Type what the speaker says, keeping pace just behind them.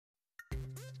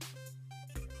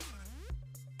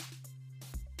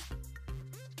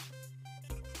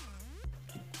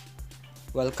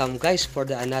Welcome guys for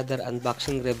the another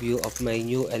unboxing review of my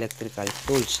new electrical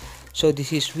tools. So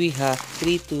this is Wiha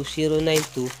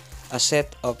 32092, a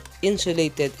set of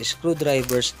insulated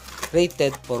screwdrivers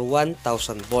rated for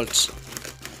 1000 volts.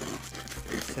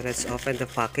 So let's open the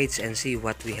package and see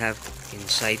what we have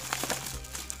inside.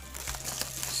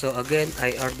 So again,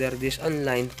 I ordered this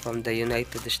online from the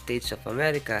United States of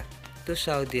America to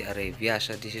Saudi Arabia.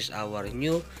 So this is our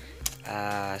new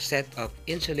set of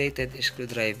insulated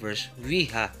screwdrivers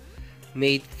Wiha,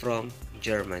 made from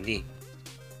Germany,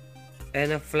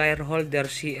 and a flyer holder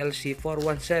CLC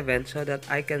 417 so that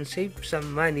I can save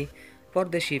some money for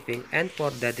the shipping and for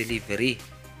the delivery.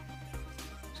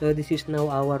 So this is now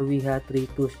our Wiha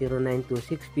 32092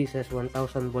 6 pieces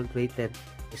 1000 volt rated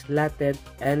slotted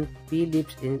and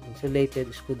Phillips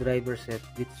insulated screwdriver set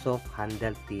with soft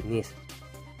handle finish.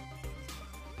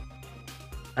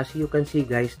 As you can see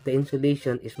guys, the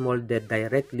insulation is molded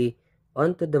directly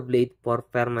onto the blade for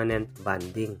permanent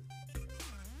bonding.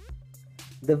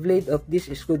 The blade of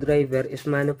this screwdriver is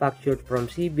manufactured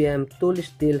from CBM tool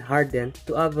steel hardened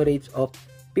to average of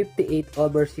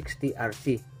 58/60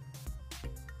 RC.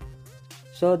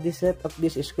 So the set of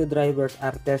these screwdrivers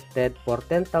are tested for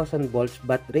 10,000 volts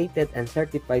but rated and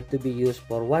certified to be used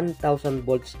for 1000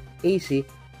 volts AC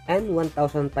and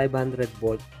 1500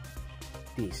 volt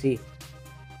DC.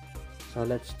 So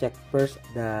let's check first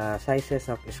the sizes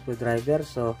of screwdriver.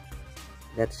 So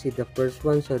let's see the first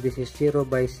one. So this is 0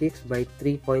 by 6 by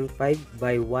 3.5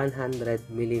 by 100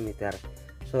 millimeter.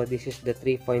 So this is the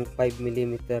 3.5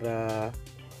 millimeter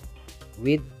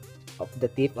width of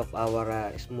the tip of our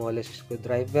smallest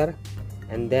screwdriver,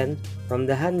 and then from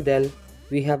the handle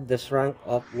we have the shrunk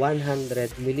of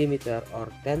 100 millimeter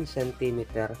or 10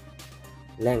 centimeter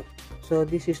length. So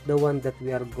this is the one that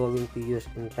we are going to use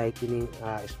in tightening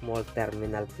a small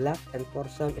terminal block and for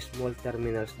some small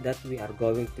terminals that we are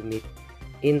going to make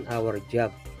in our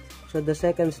job. So the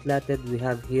second slotted we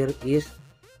have here is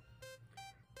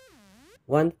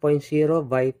 1.0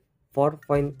 by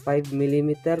 4.5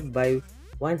 millimeter by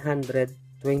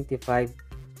 125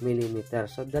 millimeter.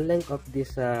 So the length of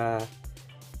this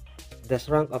the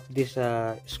shrunk of this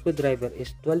screwdriver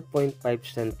is 12.5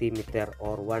 centimeter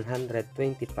or 125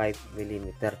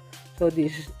 millimeter. So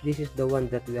this is the one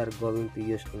that we are going to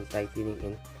use in tightening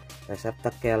in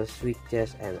receptacles,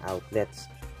 switches, and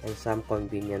outlets, and some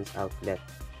convenience outlet.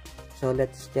 So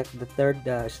let's check the third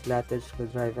slotted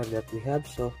screwdriver that we have.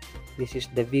 So this is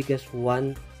the biggest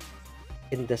one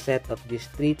in the set of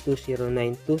this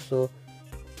 32092. So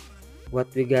what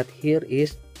we got here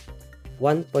is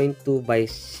 1.2 by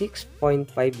 6.5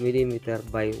 millimeter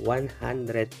by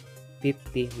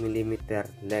 150 millimeter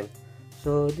length.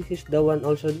 So this is the one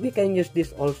also we can use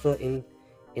this also in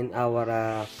our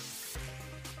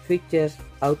switches,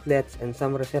 outlets, and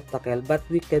some receptacle, but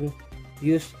we can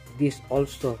use this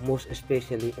also most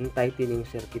especially in tightening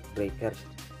circuit breakers.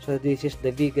 So this is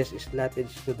the biggest slotted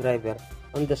screwdriver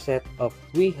on the set of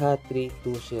Wiha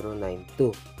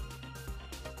 32092.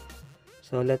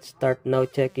 So let's start now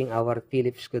checking our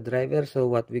Phillips screwdriver. So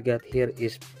what we got here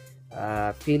is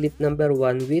Phillips number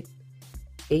 1 with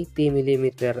 80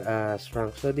 millimeter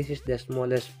shrunk. So this is the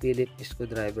smallest Phillips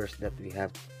screwdrivers that we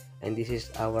have, and this is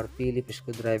our Phillips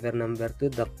screwdriver number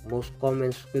 2, the most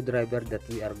common screwdriver that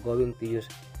we are going to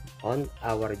use on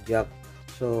our job.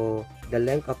 So the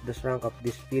length of the shrunk of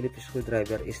this Phillips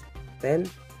screwdriver is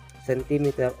 10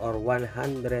 centimeter or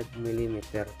 100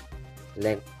 millimeter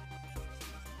length.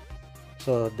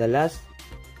 So the last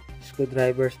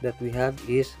screwdrivers that we have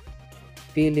is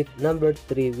Phillips number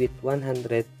 3 with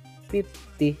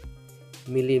 150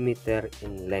 millimeter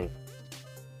in length.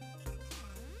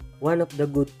 One of the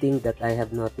good things that I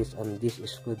have noticed on this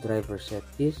screwdriver set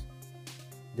is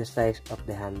the size of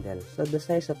the handle. So the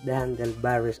size of the handle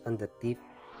varies on the tip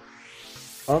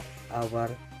of our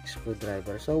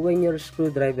screwdriver. So when your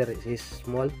screwdriver is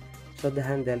small, so the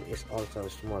handle is also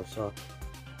small. So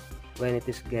when it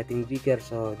is getting bigger,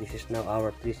 so this is now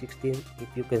our 316, if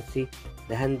you can see,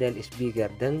 the handle is bigger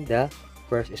than the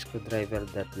first screwdriver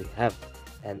that we have.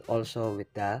 And also with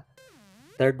the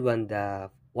third one, the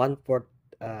 1/4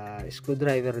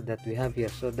 screwdriver that we have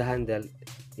here, so the handle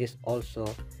is also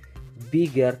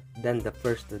bigger than the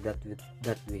first two that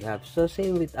we have. So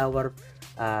same with our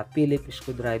Phillips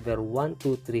screwdriver 1,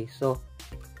 2, 3. So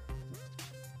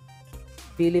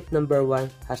Phillips number 1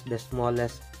 has the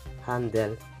smallest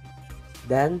handle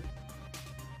than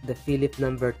the Phillips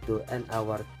number 2 and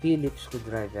our Phillips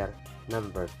screwdriver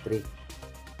number 3.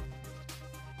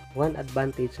 One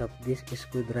advantage of this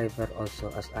screwdriver also,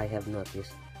 as I have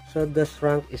noticed, so the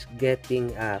shrunk is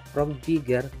getting from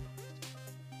bigger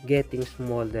getting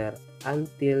smaller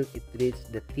until it reaches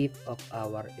the tip of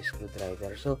our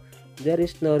screwdriver. So there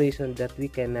is no reason that we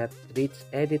cannot reach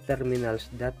any terminals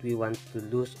that we want to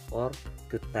loose or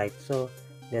to tight. So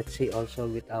let's see also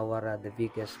with our the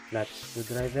biggest flat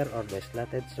screwdriver or the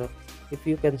slotted. So if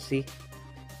you can see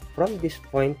from this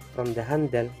point, from the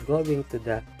handle going to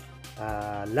the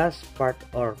last part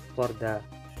or for the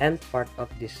end part of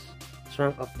this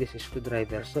trunk of this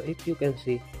screwdriver. So if you can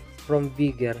see from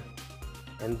bigger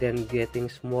and then getting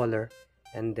smaller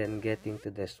and then getting to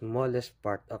the smallest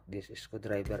part of this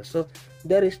screwdriver. So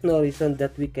there is no reason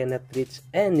that we cannot reach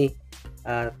any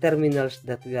terminals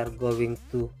that we are going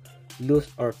to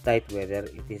loose or tight, whether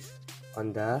it is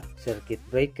on the circuit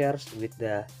breakers with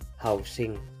the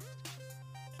housing.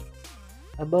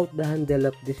 About the handle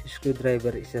of this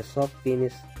screwdriver is a soft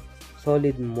finish,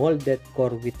 solid molded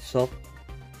core with soft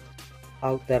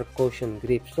outer cushion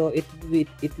grip. So it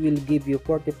will give you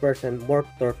 40% more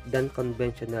torque than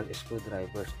conventional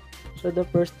screwdrivers. So the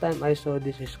first time I saw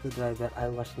this screwdriver, I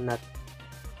was not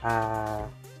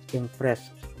impressed,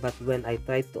 but when I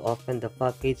tried to open the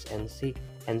package and see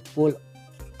and pull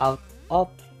out of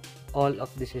all of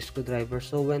this screwdriver,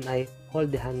 so when I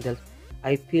hold the handle,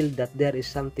 I feel that there is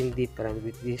something different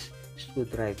with this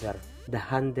screwdriver. The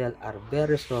handle are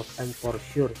very soft, and for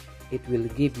sure it will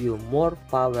give you more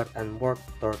power and more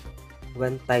torque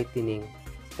when tightening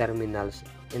terminals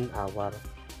in our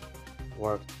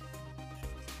work.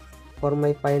 For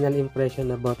my final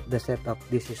impression about the set of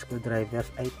these screwdrivers,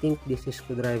 I think these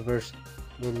screwdrivers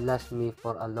will last me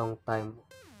for a long time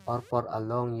or for a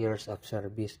long years of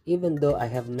service, even though I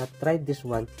have not tried this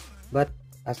one. But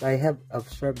as I have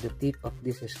observed the tip of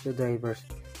these screwdrivers,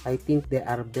 I think they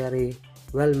are very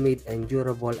well made and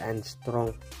durable and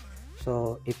strong.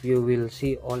 So if you will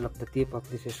see all of the tip of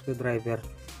this screwdriver,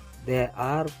 they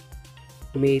are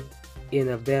made in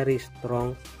a very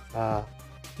strong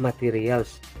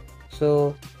materials.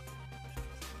 So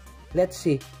let's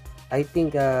see. I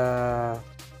think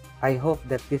I hope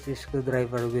that this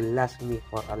screwdriver will last me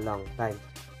for a long time.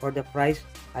 For the price,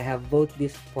 I have bought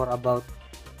this for about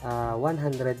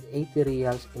 180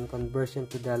 reals, in conversion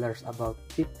to dollars about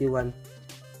 51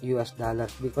 US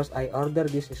dollars, because I ordered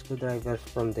these screwdrivers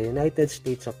from the United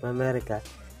States of America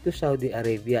to Saudi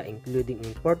Arabia, including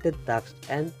imported tax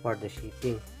and for the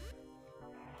shipping.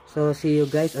 So see you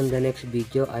guys on the next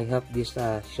video. I hope this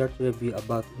short review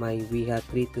about my Wiha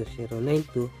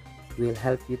 32092 will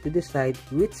help you to decide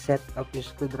which set of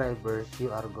screwdrivers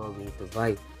you are going to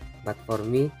buy. But for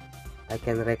me, I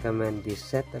can recommend this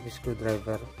set of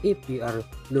screwdriver if you are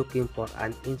looking for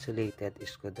an insulated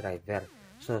screwdriver.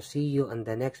 So see you on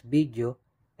the next video,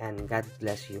 and God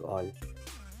bless you all.